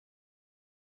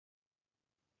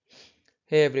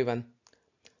Hey everyone.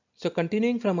 So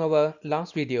continuing from our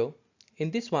last video,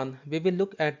 in this one we will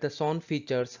look at the SON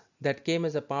features that came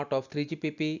as a part of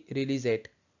 3GPP Release 8.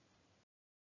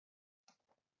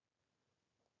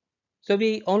 So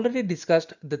we already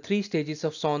discussed the three stages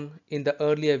of SON in the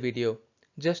earlier video.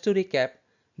 Just to recap,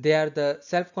 they are the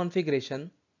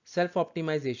self-configuration,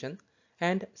 self-optimization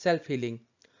and self-healing.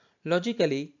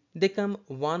 Logically, they come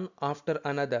one after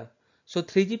another. So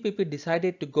 3GPP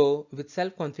decided to go with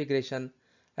self-configuration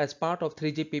as part of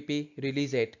 3GPP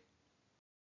Release 8.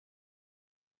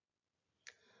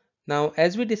 Now,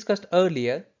 as we discussed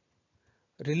earlier,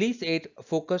 Release 8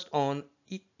 focused on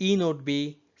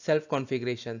eNodeB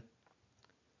self-configuration.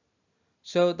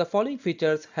 So the following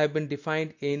features have been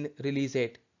defined in Release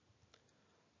 8.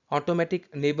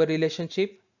 Automatic neighbor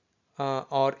relationship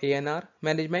or ANR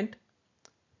management,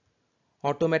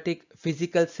 automatic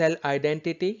physical cell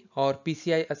identity or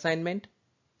PCI assignment,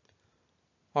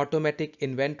 automatic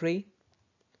inventory,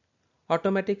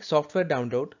 automatic software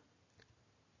download,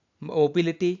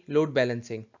 mobility load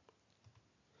balancing.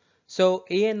 So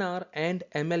ANR and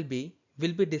MLB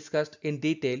will be discussed in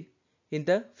detail in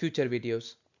the future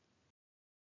videos.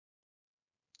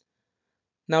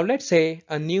 Now let's say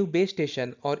a new base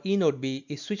station or eNodeB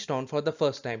is switched on for the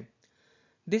first time.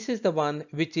 This is the one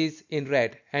which is in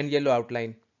red and yellow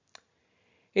outline.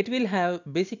 It will have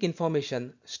basic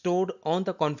information stored on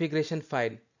the configuration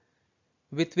file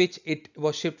with which it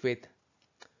was shipped with.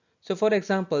 So for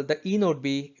example, the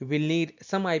eNodeB will need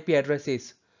some IP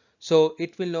addresses, so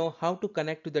it will know how to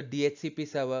connect to the DHCP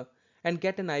server and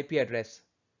get an IP address.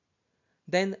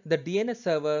 Then the DNS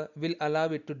server will allow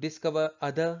it to discover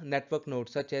other network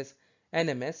nodes such as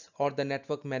NMS or the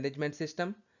Network Management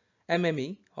System,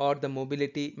 MME or the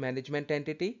Mobility Management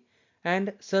Entity,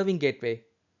 and Serving Gateway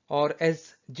or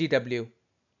SGW.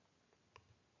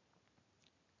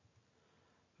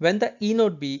 When the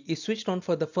eNodeB is switched on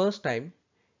for the first time,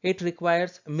 it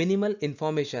requires minimal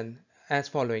information as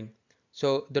following.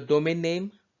 So the domain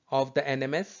name of the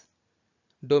NMS,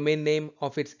 domain name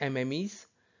of its MMEs,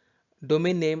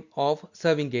 domain name of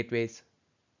serving gateways.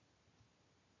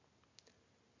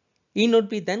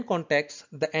 eNodeB then contacts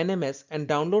the NMS and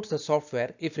downloads the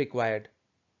software if required.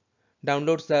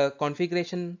 Downloads the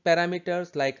configuration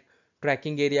parameters like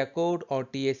tracking area code or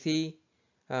TAC,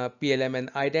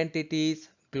 PLMN identities,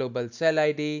 global cell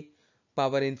ID,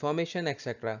 power information,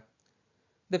 etc.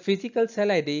 The physical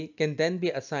cell ID can then be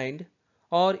assigned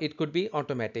or it could be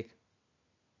automatic.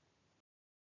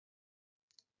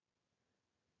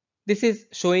 This is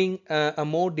showing a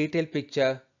more detailed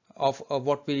picture of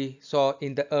what we saw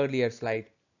in the earlier slide.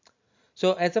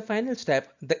 So as a final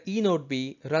step, the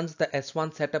eNodeB runs the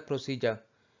S1 setup procedure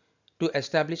to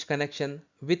establish connection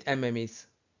with MMEs.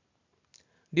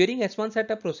 During S1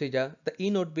 setup procedure, the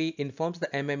eNodeB informs the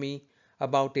MME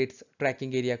about its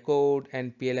tracking area code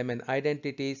and PLMN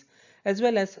identities, as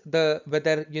well as the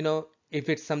whether if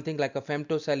it's something like a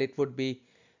femtocell, it would be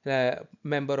a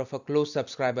member of a close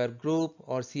subscriber group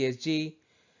or CSG.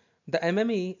 The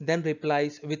MME then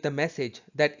replies with a message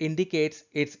that indicates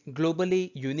its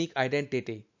globally unique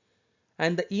identity,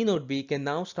 and the eNodeB can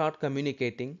now start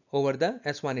communicating over the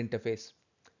S1 interface.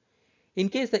 In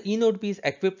case the eNodeB is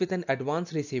equipped with an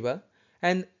advanced receiver,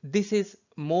 and this is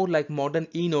more like modern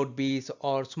eNodeBs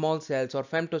or small cells or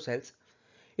femtocells,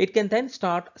 it can then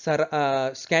start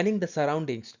scanning the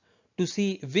surroundings to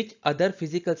see which other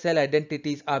physical cell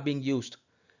identities are being used,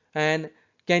 and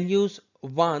can use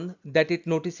one that it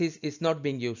notices is not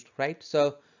being used, right?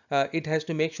 So it has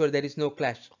to make sure there is no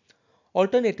clash.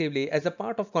 Alternatively, as a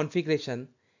part of configuration,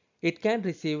 it can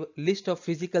receive list of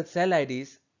physical cell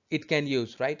IDs it can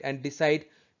use, right, and decide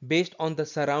based on the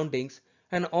surroundings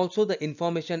and also the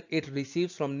information it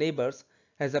receives from neighbors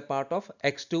as a part of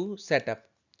X2 setup.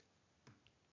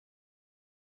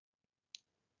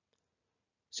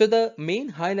 So the main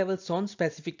high-level SON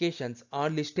specifications are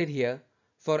listed here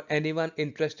for anyone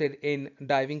interested in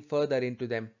diving further into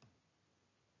them.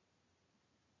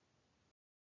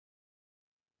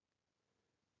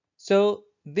 So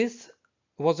this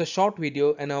was a short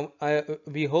video, and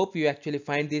we hope you actually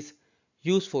find this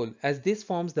useful, as this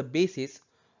forms the basis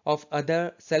of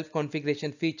other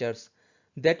self-configuration features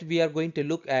that we are going to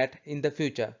look at in the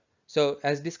future. So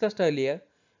as discussed earlier,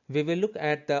 we will look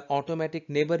at the automatic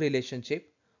neighbor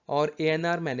relationship or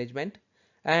ANR management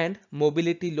and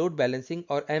mobility load balancing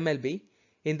or MLB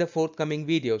in the forthcoming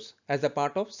videos as a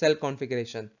part of cell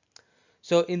configuration.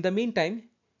 So in the meantime,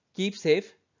 keep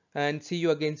safe and see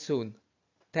you again soon.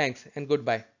 Thanks and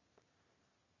goodbye.